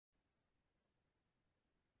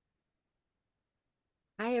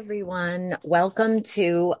Hi, everyone. Welcome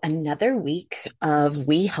to another week of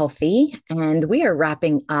We Healthy. And we are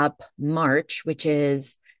wrapping up March, which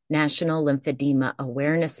is National Lymphedema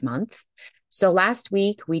Awareness Month. So last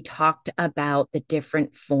week, we talked about the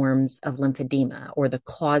different forms of lymphedema or the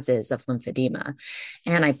causes of lymphedema.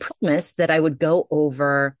 And I promised that I would go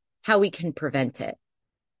over how we can prevent it.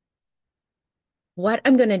 What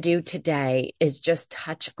I'm going to do today is just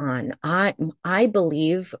touch on I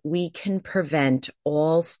believe we can prevent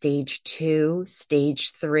all stage 2,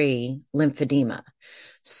 stage 3 lymphedema.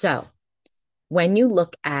 So, when you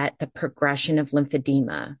look at the progression of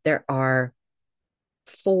lymphedema, there are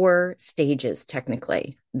 4 stages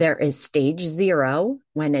technically. There is stage 0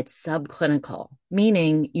 when it's subclinical,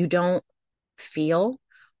 meaning you don't feel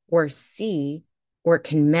or see or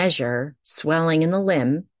can measure swelling in the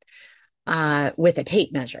limb with a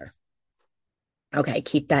tape measure. Okay,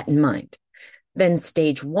 keep that in mind. Then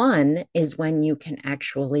stage 1 is when you can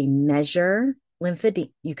actually measure lymphedema.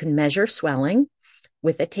 You can measure swelling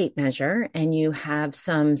with a tape measure, and you have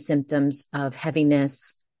some symptoms of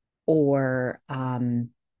heaviness or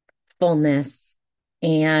fullness,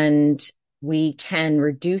 and we can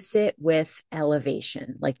reduce it with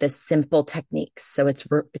elevation, like the simple techniques. So it's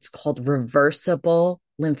called reversible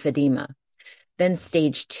lymphedema. Then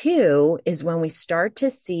stage 2 is when we start to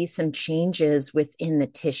see some changes within the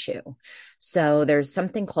tissue. So there's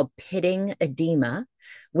something called pitting edema,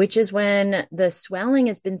 which is when the swelling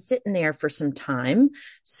has been sitting there for some time.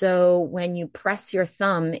 So when you press your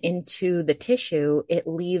thumb into the tissue, it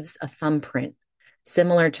leaves a thumbprint,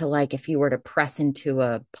 similar to like if you were to press into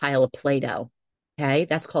a pile of Play-Doh. Okay,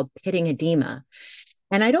 that's called pitting edema.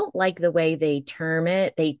 And I don't like the way they term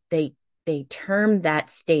it. They term that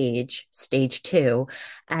stage 2,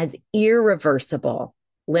 as irreversible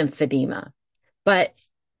lymphedema. But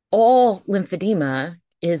all lymphedema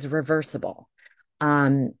is reversible,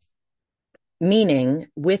 um, meaning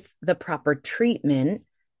with the proper treatment,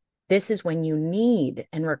 this is when you need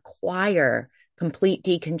and require complete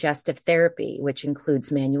decongestive therapy, which includes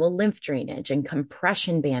manual lymph drainage and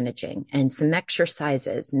compression bandaging and some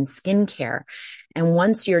exercises and skincare. And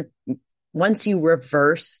once you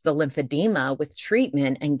reverse the lymphedema with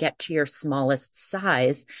treatment and get to your smallest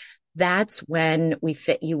size, that's when we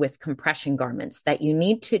fit you with compression garments that you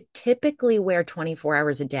need to typically wear 24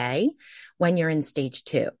 hours a day when you're in stage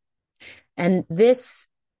 2. And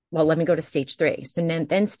let me go to stage 3. So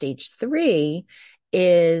then stage 3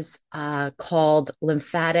 is called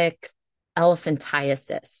lymphatic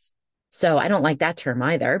elephantiasis. So I don't like that term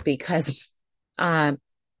either because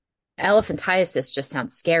elephantiasis just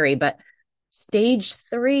sounds scary, but stage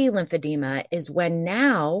 3 lymphedema is when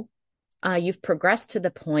now you've progressed to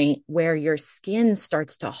the point where your skin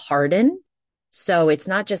starts to harden. So it's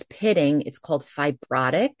not just pitting, it's called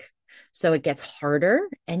fibrotic. So it gets harder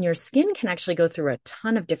and your skin can actually go through a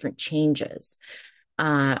ton of different changes.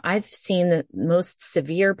 I've seen the most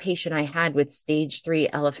severe patient I had with stage 3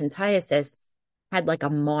 elephantiasis had like a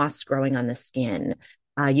moss growing on the skin.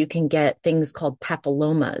 You can get things called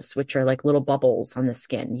papillomas, which are like little bubbles on the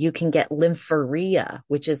skin. You can get lymphorrhea,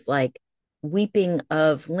 which is like weeping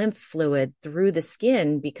of lymph fluid through the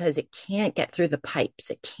skin because it can't get through the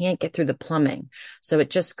pipes. It can't get through the plumbing. So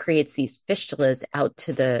it just creates these fistulas out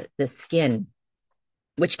to the skin,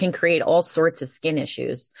 which can create all sorts of skin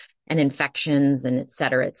issues and infections and et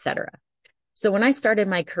cetera, et cetera. So when I started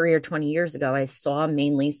my career 20 years ago, I saw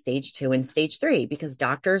mainly stage 2 and stage 3 because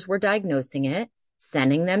doctors were diagnosing it,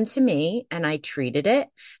 sending them to me, and I treated it.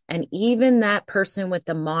 And even that person with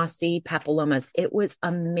the mossy papillomas, it was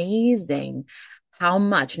amazing how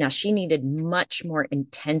much. Now she needed much more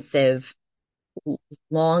intensive,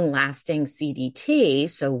 long lasting CDT.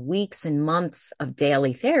 So weeks and months of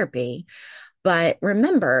daily therapy. But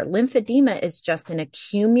remember, lymphedema is just an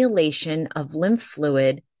accumulation of lymph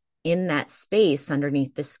fluid in that space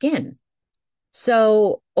underneath the skin.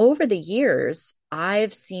 So over the years,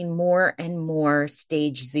 I've seen more and more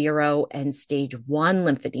stage 0 and stage 1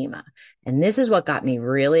 lymphedema. And this is what got me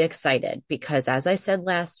really excited because as I said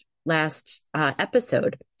last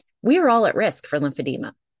episode, we are all at risk for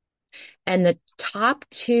lymphedema. And the top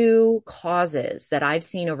 2 causes that I've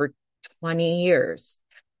seen over 20 years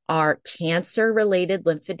are cancer-related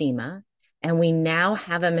lymphedema. And we now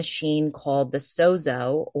have a machine called the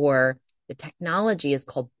SOZO, or the technology is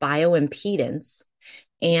called bioimpedance.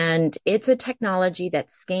 And it's a technology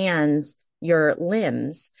that scans your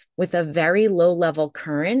limbs with a very low level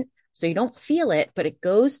current. So you don't feel it, but it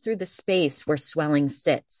goes through the space where swelling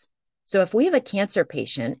sits. So if we have a cancer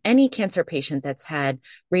patient, any cancer patient that's had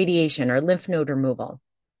radiation or lymph node removal,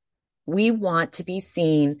 we want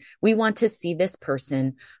to see this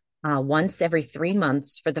person once every 3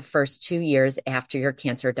 months for the first 2 years after your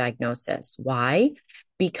cancer diagnosis. Why?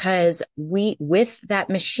 Because with that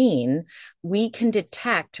machine, we can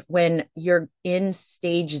detect when you're in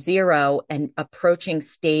stage 0 and approaching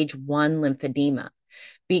stage 1 lymphedema.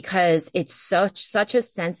 Because it's such a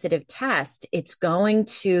sensitive test, it's going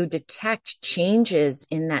to detect changes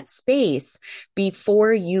in that space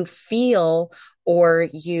before you feel or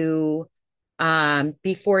you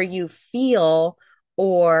before you feel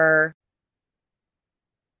or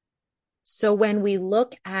so when we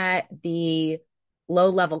look at the low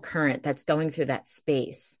level current that's going through that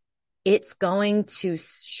space, it's going to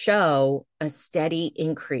show a steady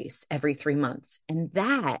increase every 3 months. And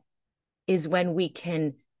that is when we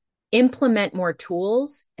can implement more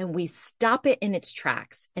tools and we stop it in its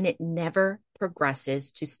tracks and it never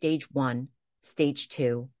progresses to stage 1, stage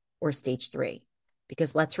 2, or stage 3.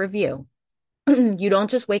 Because let's review. You don't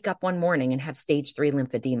just wake up one morning and have stage 3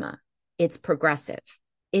 lymphedema. It's progressive.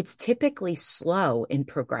 It's typically slow in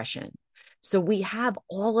progression. So we have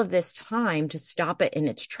all of this time to stop it in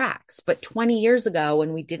its tracks. But 20 years ago,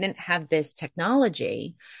 when we didn't have this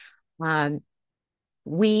technology,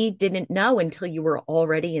 we didn't know until you were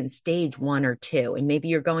already in stage 1 or 2. And maybe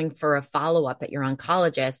you're going for a follow-up at your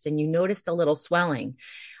oncologist and you noticed a little swelling.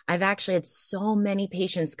 I've actually had so many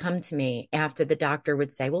patients come to me after the doctor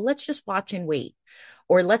would say, well, let's just watch and wait,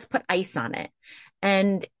 or let's put ice on it.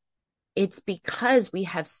 And it's because we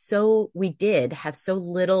did have so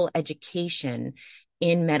little education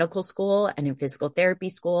in medical school and in physical therapy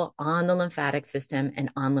school on the lymphatic system and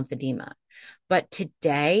on lymphedema. But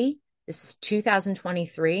today, this is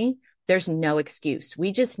 2023, there's no excuse.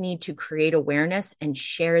 We just need to create awareness and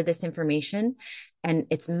share this information. And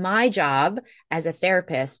it's my job as a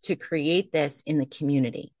therapist to create this in the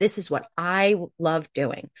community. This is what I love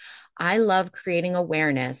doing. I love creating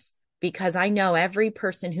awareness because I know every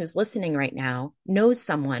person who's listening right now knows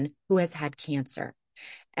someone who has had cancer.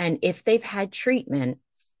 And if they've had treatment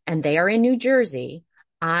and they are in New Jersey,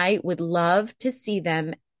 I would love to see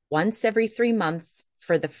them once every 3 months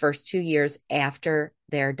for the first 2 years after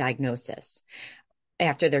their diagnosis,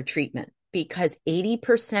 after their treatment. Because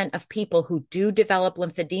 80% of people who do develop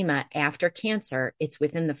lymphedema after cancer, it's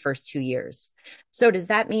within the first 2 years. So does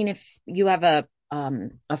that mean if you have a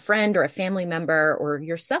friend or a family member or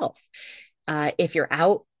yourself, if you're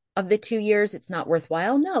out of the 2 years, it's not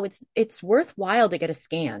worthwhile? No, it's worthwhile to get a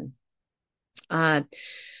scan.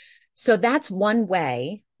 So that's one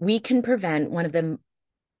way we can prevent one of the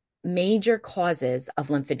major causes of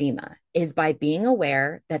lymphedema is by being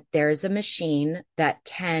aware that there's a machine that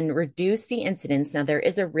can reduce the incidence. Now, there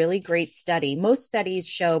is a really great study. Most studies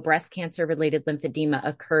show breast cancer related lymphedema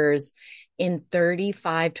occurs in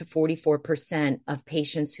 35 to 44% of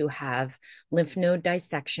patients who have lymph node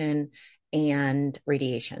dissection and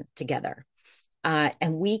radiation together.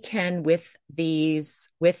 And we can, with the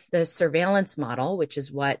surveillance model, which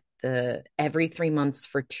is what the every 3 months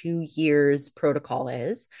for 2 years protocol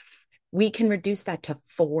is, we can reduce that to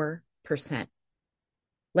 4%.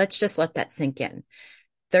 Let's just let that sink in.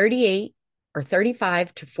 38 or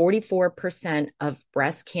 35 to 44% of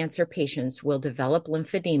breast cancer patients will develop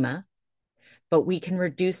lymphedema, but we can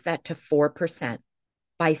reduce that to 4%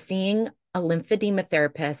 by seeing a lymphedema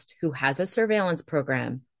therapist who has a surveillance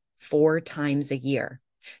program 4 times a year.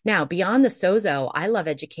 Now, beyond the SOZO, I love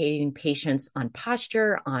educating patients on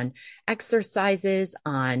posture, on exercises,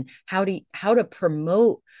 on how to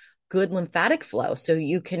promote good lymphatic flow so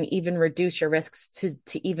you can even reduce your risks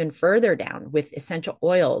to even further down with essential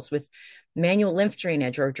oils, with manual lymph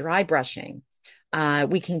drainage or dry brushing.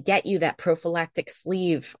 We can get you that prophylactic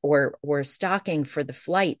sleeve or stocking for the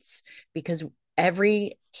flights, because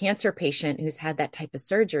every cancer patient who's had that type of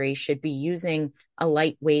surgery should be using a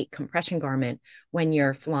lightweight compression garment when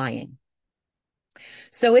you're flying.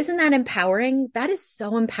 So isn't that empowering? That is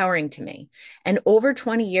so empowering to me. And over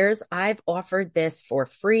 20 years, I've offered this for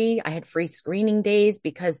free. I had free screening days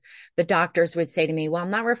because the doctors would say to me, well,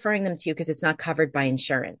 I'm not referring them to you because it's not covered by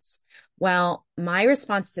insurance. Well, my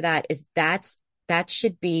response to that is that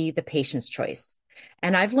should be the patient's choice.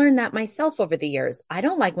 And I've learned that myself over the years. I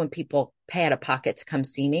don't like when people pay out of pocket to come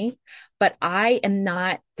see me, but I am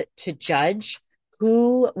not to judge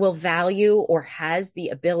who will value or has the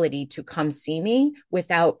ability to come see me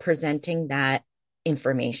without presenting that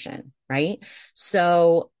information, right?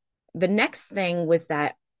 So the next thing was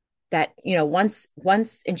that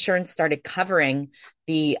once insurance started covering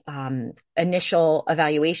the initial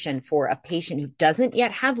evaluation for a patient who doesn't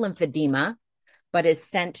yet have lymphedema, but is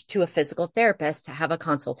sent to a physical therapist to have a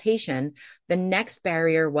consultation, the next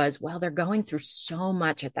barrier was, well, they're going through so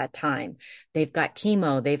much at that time. They've got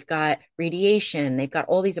chemo, they've got radiation, they've got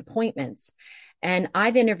all these appointments. And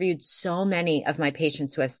I've interviewed so many of my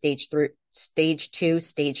patients who have stage 2,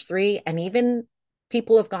 stage 3, and even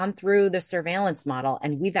people have gone through the surveillance model,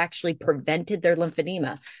 and we've actually prevented their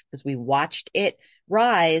lymphedema because we watched it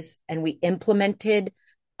rise and we implemented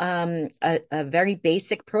a very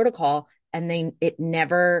basic protocol, and it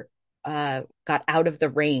never got out of the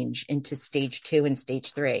range into stage 2 and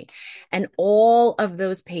stage 3. And all of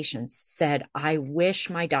those patients said, I wish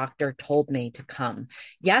my doctor told me to come.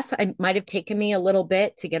 Yes, it might have taken me a little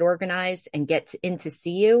bit to get organized and get in to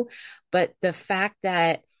see you, but the fact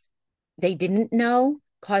that they didn't know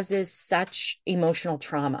causes such emotional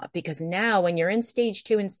trauma, because now when you're in stage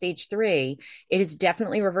 2 and stage 3, it is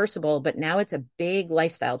definitely reversible, but now it's a big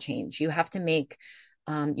lifestyle change. You have to make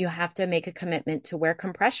a commitment to wear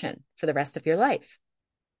compression for the rest of your life.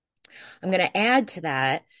 I'm going to add to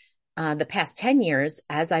that, the past 10 years,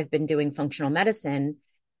 as I've been doing functional medicine,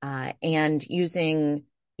 and using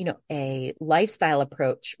a lifestyle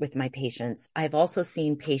approach with my patients, I've also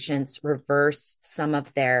seen patients reverse some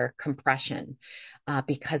of their compression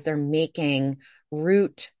because they're making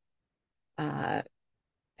root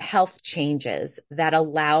health changes that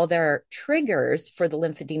allow their triggers for the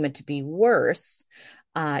lymphedema to be worse,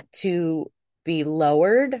 to be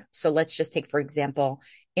lowered. So let's just take, for example,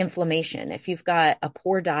 inflammation. If you've got a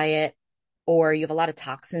poor diet, or you have a lot of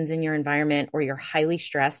toxins in your environment, or you're highly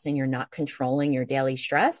stressed and you're not controlling your daily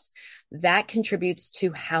stress, that contributes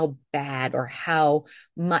to how bad or how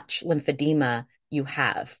much lymphedema you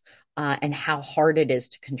have, and how hard it is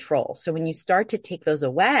to control. So when you start to take those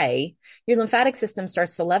away, your lymphatic system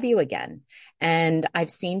starts to love you again. And I've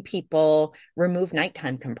seen people remove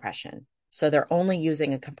nighttime compression, so they're only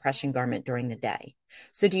using a compression garment during the day.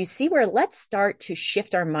 So do you see where, let's start to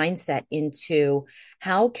shift our mindset into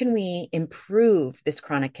how can we improve this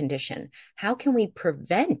chronic condition? How can we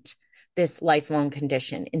prevent this lifelong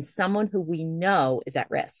condition in someone who we know is at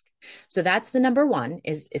risk? So that's the number one,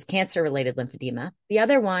 is cancer-related lymphedema. The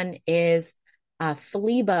other one is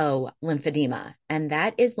phlebo-lymphedema, and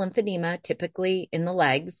that is lymphedema typically in the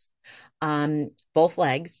legs, both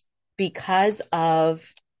legs, because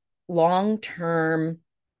of long-term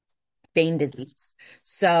vein disease.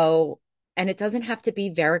 So, and it doesn't have to be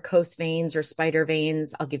varicose veins or spider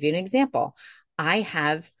veins. I'll give you an example. I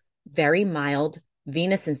have very mild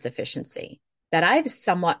venous insufficiency that I've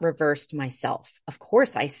somewhat reversed myself. Of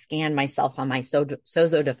course, I scan myself on my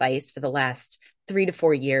Sozo device for the last 3 to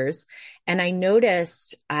 4 years. And I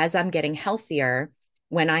noticed as I'm getting healthier,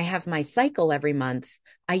 when I have my cycle every month,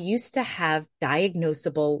 I used to have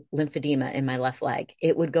diagnosable lymphedema in my left leg.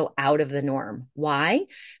 It would go out of the norm. Why?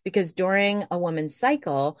 Because during a woman's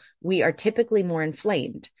cycle, we are typically more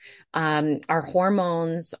inflamed. Our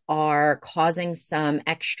hormones are causing some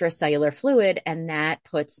extracellular fluid, and that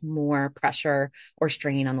puts more pressure or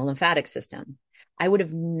strain on the lymphatic system. I would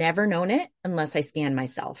have never known it unless I scanned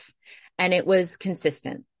myself. And it was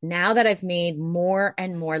consistent. Now that I've made more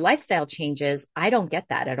and more lifestyle changes, I don't get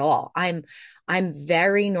that at all. I'm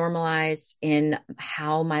very normalized in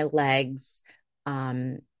how my legs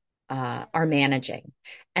are managing.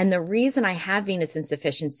 And the reason I have venous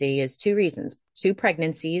insufficiency is 2 reasons: 2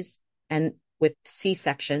 pregnancies and with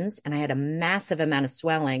C-sections. And I had a massive amount of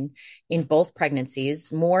swelling in both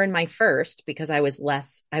pregnancies, more in my first because I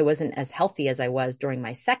wasn't as healthy as I was during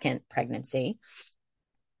my second pregnancy.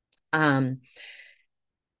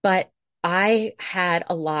 But I had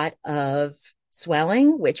a lot of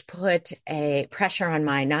swelling, which put a pressure on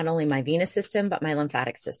not only my venous system, but my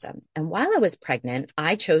lymphatic system. And while I was pregnant,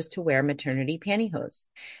 I chose to wear maternity pantyhose.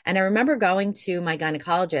 And I remember going to my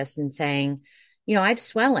gynecologist and saying, I have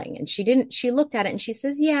swelling. And she looked at it and she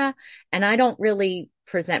says, yeah. And I don't really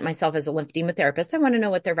present myself as a lymphedema therapist. I want to know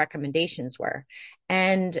what their recommendations were.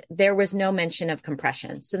 And there was no mention of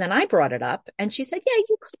compression. So then I brought it up and she said, yeah,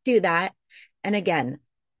 you could do that. And again,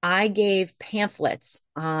 I gave pamphlets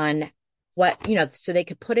on so they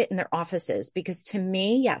could put it in their offices, because to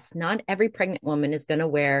me, yes, not every pregnant woman is going to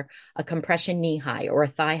wear a compression knee high or a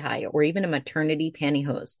thigh high or even a maternity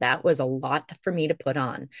pantyhose. That was a lot for me to put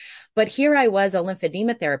on. But here I was, a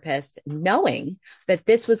lymphedema therapist, knowing that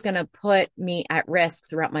this was going to put me at risk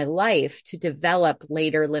throughout my life to develop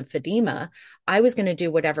later lymphedema. I was going to do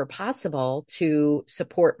whatever possible to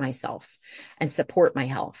support myself and support my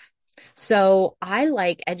health. So I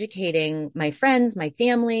like educating my friends, my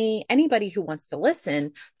family, anybody who wants to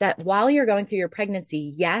listen, that while you're going through your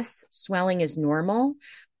pregnancy, yes, swelling is normal,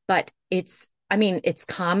 but it's I mean, it's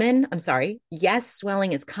common. I'm sorry. Yes,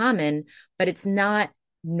 swelling is common, but it's not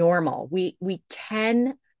normal. We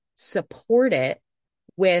can support it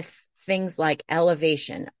with things like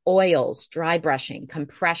elevation, oils, dry brushing,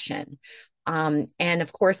 compression. And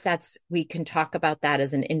of course, we can talk about that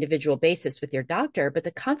as an individual basis with your doctor, but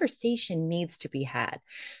the conversation needs to be had.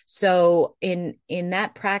 So in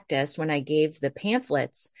that practice, when I gave the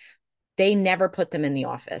pamphlets, they never put them in the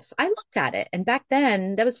office. I looked at it. And back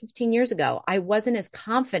then, that was 15 years ago, I wasn't as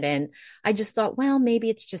confident. I just thought, well, maybe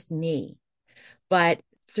it's just me. But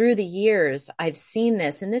through the years, I've seen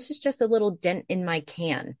this, and this is just a little dent in my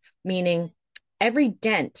can, meaning every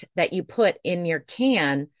dent that you put in your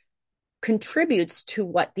can contributes to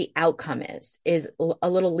what the outcome is a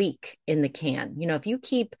little leak in the can. You know, if you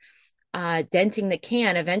keep denting the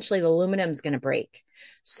can, eventually the aluminum is going to break.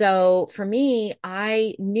 So for me,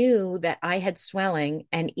 I knew that I had swelling.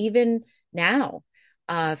 And even now,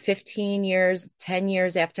 15 years, 10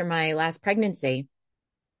 years after my last pregnancy,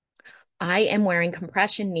 I am wearing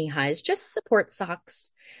compression knee highs, just support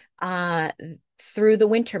socks, uh, through the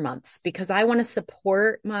winter months because I want to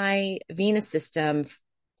support my venous system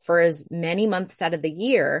for as many months out of the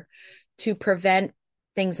year to prevent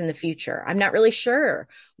things in the future. I'm not really sure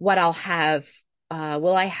what I'll have.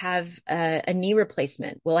 Will I have a knee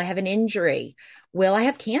replacement? Will I have an injury? Will I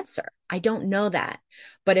have cancer? I don't know that.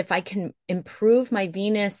 But if I can improve my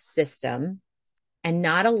venous system and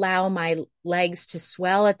not allow my legs to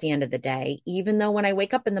swell at the end of the day, even though when I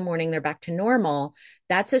wake up in the morning, they're back to normal,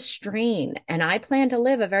 that's a strain. And I plan to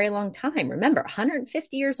live a very long time. Remember,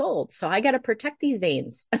 150 years old. So I got to protect these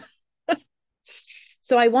veins.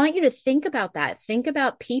 So I want you to think about that. Think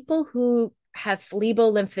about people who have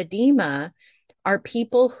phlebolymphedema are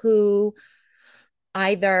people who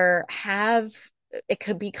either have it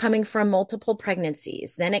could be coming from multiple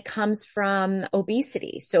pregnancies. Then it comes from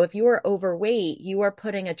obesity. So if you are overweight, you are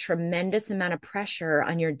putting a tremendous amount of pressure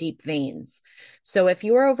on your deep veins. So if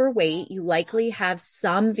you are overweight, you likely have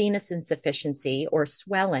some venous insufficiency or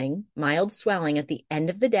swelling, mild swelling at the end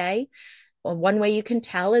of the day. Well, one way you can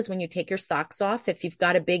tell is when you take your socks off, if you've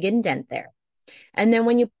got a big indent there. And then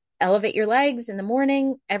when you elevate your legs in the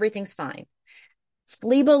morning, everything's fine.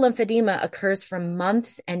 Phlebolymphedema occurs from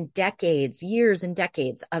months and decades, years and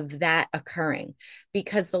decades of that occurring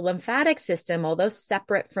because the lymphatic system, although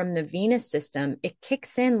separate from the venous system, it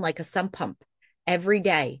kicks in like a sump pump every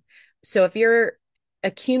day. So if you're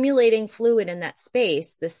accumulating fluid in that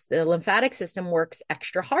space, the lymphatic system works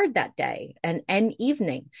extra hard that day and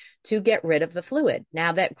evening to get rid of the fluid.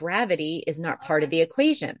 Now that gravity is not part of the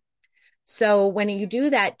equation. So when you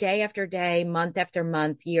do that day after day, month after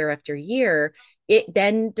month, year after year, it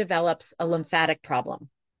then develops a lymphatic problem.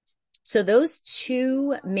 So those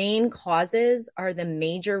two main causes are the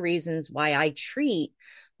major reasons why I treat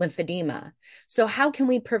lymphedema. So how can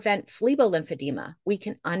we prevent phlebolymphedema? We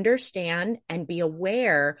can understand and be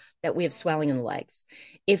aware that we have swelling in the legs.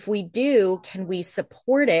 If we do, can we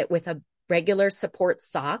support it with a regular support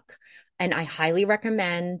sock? And I highly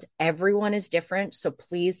recommend, everyone is different. So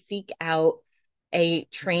please seek out a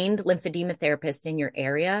trained lymphedema therapist in your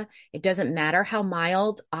area. It doesn't matter how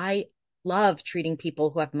mild. I love treating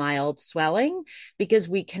people who have mild swelling because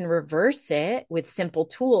we can reverse it with simple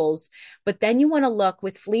tools. But then you want to look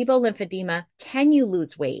with phlebolymphedema, can you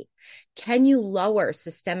lose weight? Can you lower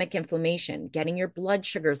systemic inflammation, getting your blood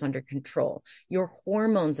sugars under control, your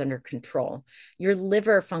hormones under control, your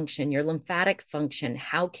liver function, your lymphatic function?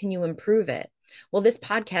 How can you improve it? Well, this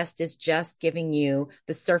podcast is just giving you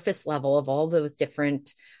the surface level of all those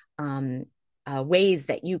different ways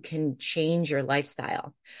that you can change your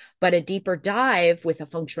lifestyle. But a deeper dive with a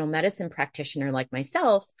functional medicine practitioner like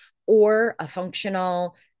myself or a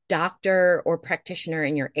functional doctor or practitioner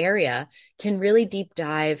in your area can really deep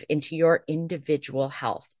dive into your individual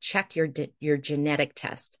health. Check your genetic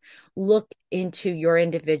test. Look into your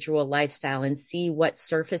individual lifestyle and see what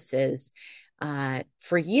surfaces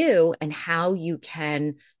for you and how you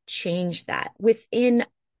can change that within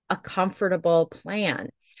a comfortable plan.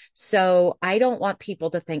 So I don't want people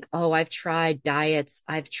to think, oh, I've tried diets,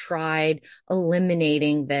 I've tried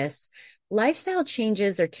eliminating this. Lifestyle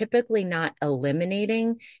changes are typically not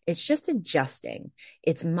eliminating. It's just adjusting.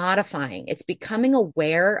 It's modifying. It's becoming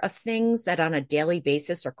aware of things that on a daily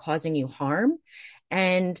basis are causing you harm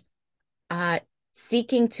and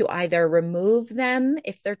seeking to either remove them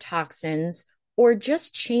if they're toxins or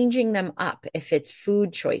just changing them up if it's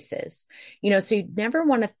food choices. So you never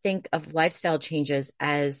want to think of lifestyle changes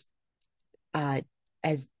as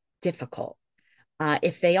difficult.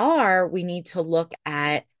 If they are, we need to look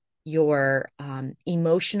at your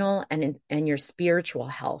emotional and your spiritual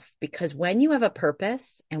health. Because when you have a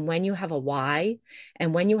purpose and when you have a why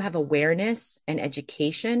and when you have awareness and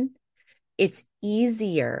education, it's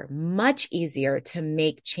easier, much easier to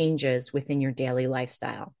make changes within your daily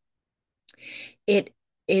lifestyle.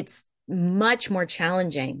 It's much more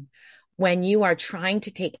challenging when you are trying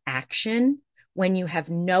to take action, when you have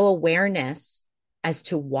no awareness as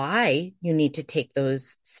to why you need to take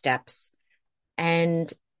those steps.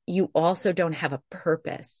 And you also don't have a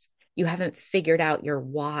purpose. You haven't figured out your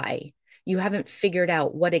why. You haven't figured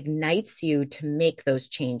out what ignites you to make those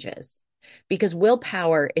changes, because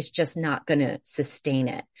willpower is just not going to sustain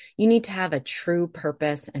it. You need to have a true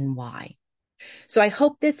purpose and why. So I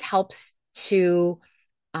hope this helps to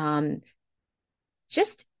um,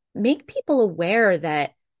 just make people aware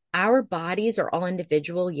that our bodies are all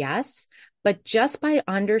individual, yes, but just by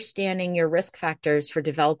understanding your risk factors for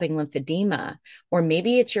developing lymphedema, or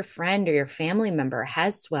maybe it's your friend or your family member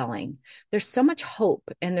has swelling, there's so much hope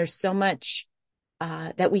and there's so much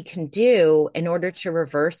that we can do in order to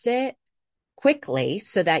reverse it quickly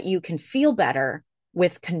so that you can feel better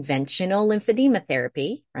with conventional lymphedema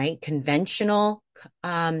therapy, right? Conventional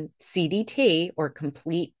CDT or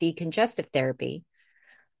complete decongestive therapy.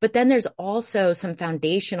 But then there's also some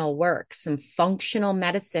foundational work, some functional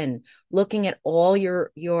medicine, looking at all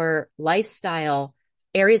your lifestyle,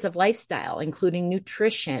 areas of lifestyle, including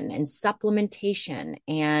nutrition and supplementation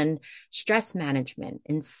and stress management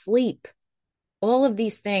and sleep. All of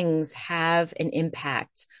these things have an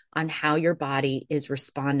impact on how your body is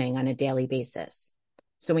responding on a daily basis.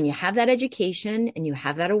 So when you have that education and you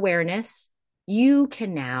have that awareness, you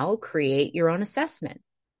can now create your own assessment.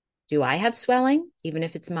 Do I have swelling, even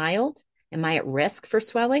if it's mild? Am I at risk for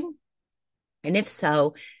swelling? And if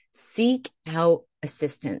so, seek out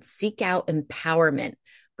assistance, seek out empowerment.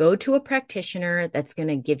 Go to a practitioner that's going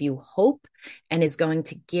to give you hope and is going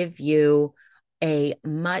to give you a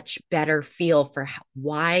much better feel for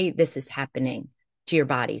why this is happening to your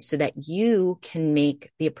body so that you can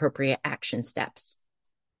make the appropriate action steps.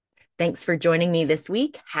 Thanks for joining me this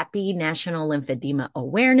week. Happy National Lymphedema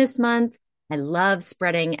Awareness Month. I love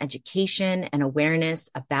spreading education and awareness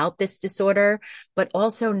about this disorder, but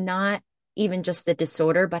also not even just the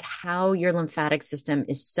disorder, but how your lymphatic system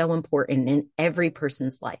is so important in every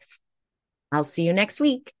person's life. I'll see you next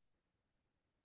week.